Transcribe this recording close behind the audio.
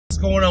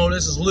going on?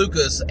 This is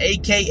Lucas,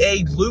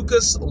 aka Luke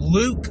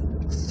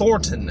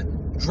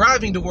Thornton,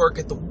 driving to work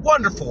at the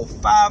wonderful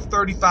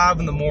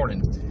 5:35 in the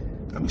morning.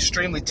 I'm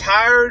extremely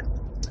tired.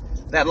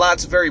 That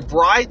light's very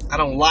bright. I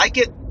don't like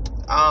it.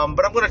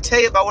 But I'm going to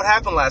tell you about what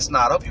happened last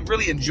night. I hope you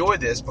really enjoy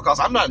this, because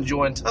I'm not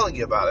enjoying telling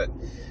you about it,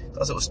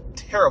 because it was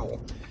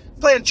terrible.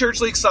 Playing church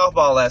league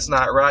softball last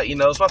night, right? You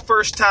know, it's my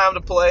first time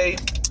to play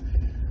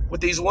with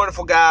these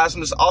wonderful guys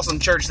from this awesome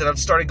church that I've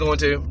started going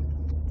to.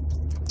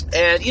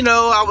 And, you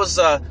know, I was,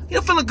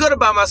 feeling good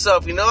about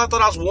myself. You know, I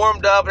thought I was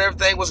warmed up and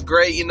everything was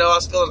great. You know, I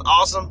was feeling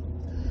awesome.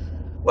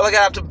 Well, I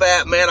got up to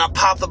bat, man. I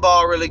popped the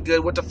ball really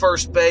good. Went to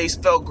first base.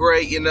 Felt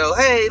great, you know.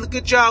 Hey,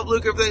 good job,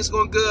 Luke. Everything's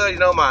going good. You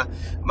know, my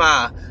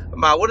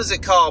what is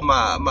it called?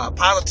 My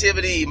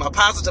positivity, my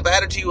positive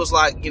attitude was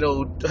like, you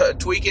know,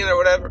 tweaking or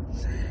whatever.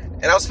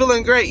 And I was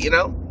feeling great, you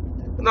know.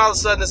 And all of a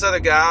sudden, this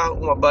other guy,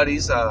 one of my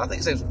buddies, I think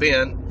his name's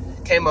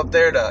Ben, came up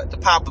there to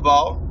pop the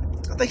ball.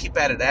 I think he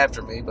batted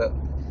after me, but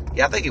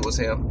yeah, I think it was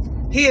him.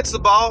 He hits the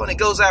ball, and it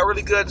goes out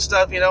really good and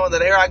stuff, you know, and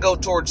then here I go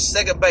towards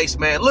second base,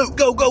 man. Luke,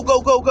 go, go, go,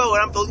 go, go.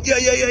 And I'm feeling,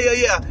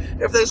 yeah.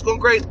 Everything's going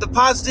great. The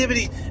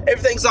positivity,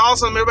 everything's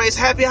awesome. Everybody's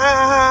happy.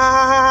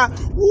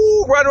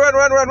 Woo, run.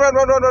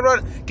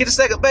 Get to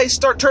second base,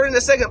 start turning to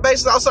second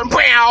base, and all of a sudden,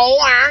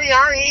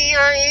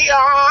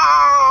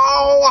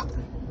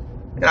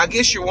 and I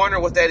guess you're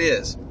wondering what that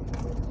is.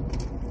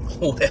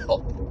 Well,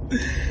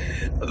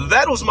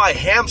 that was my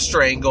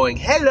hamstring going,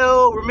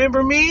 hello,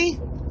 remember me?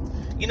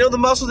 You know the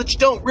muscle that you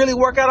don't really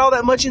work out all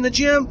that much in the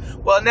gym?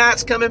 Well, now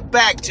it's coming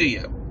back to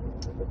you.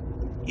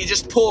 You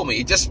just pull me,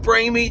 you just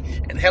spring me,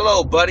 and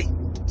hello, buddy.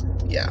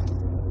 Yeah.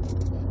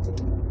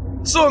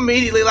 So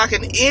immediately, like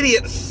an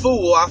idiot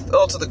fool, I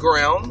fell to the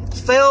ground.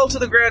 Fell to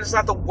the ground is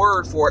not the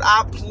word for it.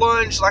 I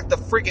plunged like the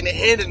freaking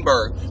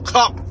Hindenburg.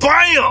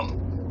 Kabam!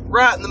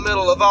 Right in the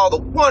middle of all the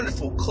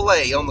wonderful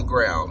clay on the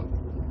ground.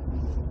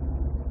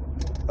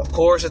 Of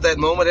course, at that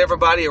moment,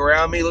 everybody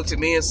around me looked at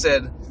me and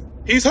said,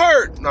 he's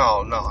hurt.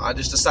 No, I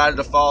just decided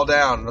to fall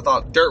down, and I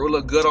thought dirt would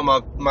look good on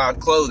my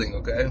clothing,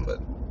 okay?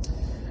 But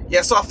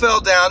yeah, so I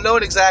fell down,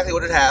 knowing exactly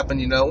what had happened,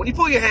 you know. When you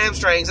pull your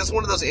hamstrings, that's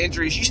one of those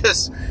injuries, you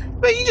just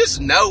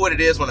know what it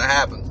is when it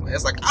happens. Man.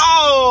 It's like,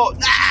 oh,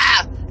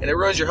 ah! And it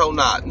ruins your whole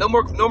night. No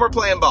more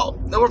playing ball.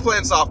 No more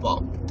playing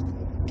softball.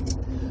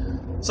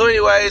 So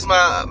anyways,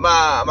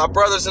 my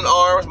brothers in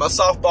arms, my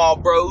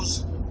softball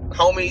bros,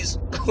 homies,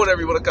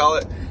 whatever you want to call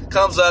it,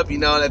 comes up, you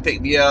know, and they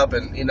pick me up,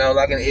 and, you know,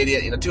 like an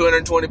idiot, you know,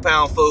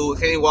 220-pound fool,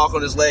 can't even walk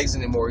on his legs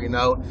anymore, you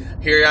know.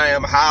 Here I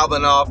am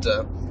hobbling off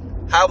to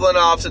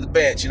the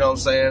bench, you know what I'm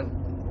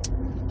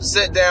saying?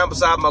 Sit down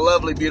beside my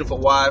lovely, beautiful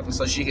wife, and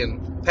so she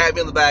can pat me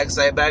on the back and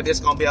say, baby,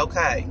 it's going to be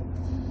okay.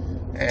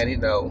 And, you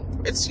know,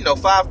 it's, you know,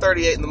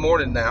 5:38 in the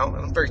morning now,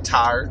 and I'm very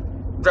tired.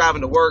 I'm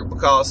driving to work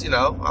because, you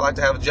know, I like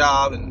to have a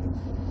job, and,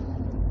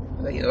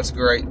 you know, it's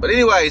great. But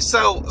anyway,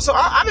 so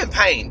I'm in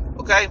pain,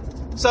 okay?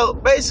 So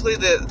basically,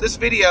 this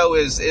video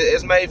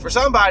is made for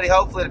somebody,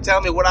 hopefully, to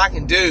tell me what I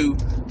can do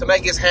to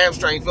make his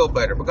hamstring feel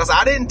better. Because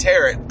I didn't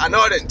tear it. I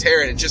know I didn't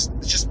tear it. It just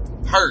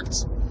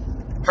hurts.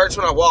 Hurts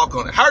when I walk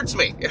on it. Hurts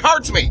me. It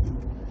hurts me.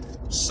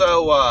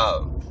 So,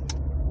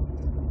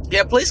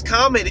 yeah, please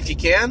comment if you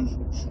can.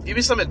 Give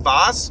me some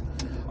advice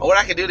on what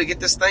I can do to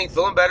get this thing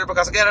feeling better.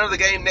 Because I got another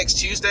game next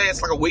Tuesday.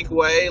 It's like a week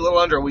away, a little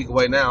under a week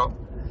away now.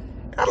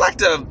 I'd like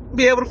to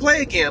be able to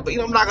play again, but, you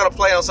know, I'm not going to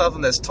play on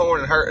something that's torn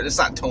and hurt. It's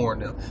not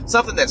torn, you know,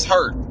 something that's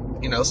hurt,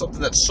 you know,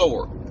 something that's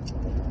sore.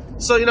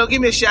 So, you know,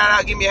 give me a shout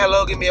out, give me a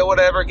hello, give me a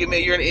whatever, give me a,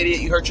 you're an idiot,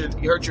 you hurt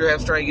your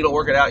hamstring, you don't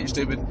work it out, you're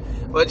stupid.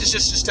 But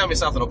just tell me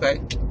something, okay?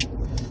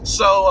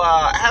 So,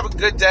 have a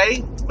good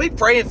day. Be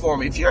praying for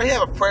me. If you already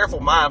have a prayerful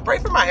mind, pray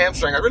for my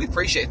hamstring. I really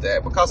appreciate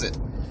that because it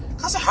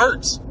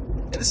hurts.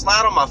 And this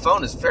light on my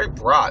phone is very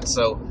bright,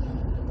 so,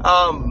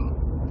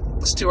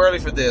 it's too early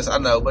for this, I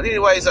know. But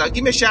anyways,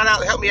 give me a shout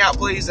out, help me out,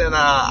 please, and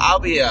I'll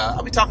be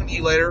talking to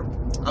you later.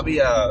 I'll be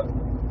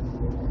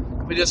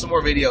doing some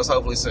more videos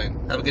hopefully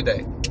soon. Have a good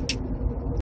day.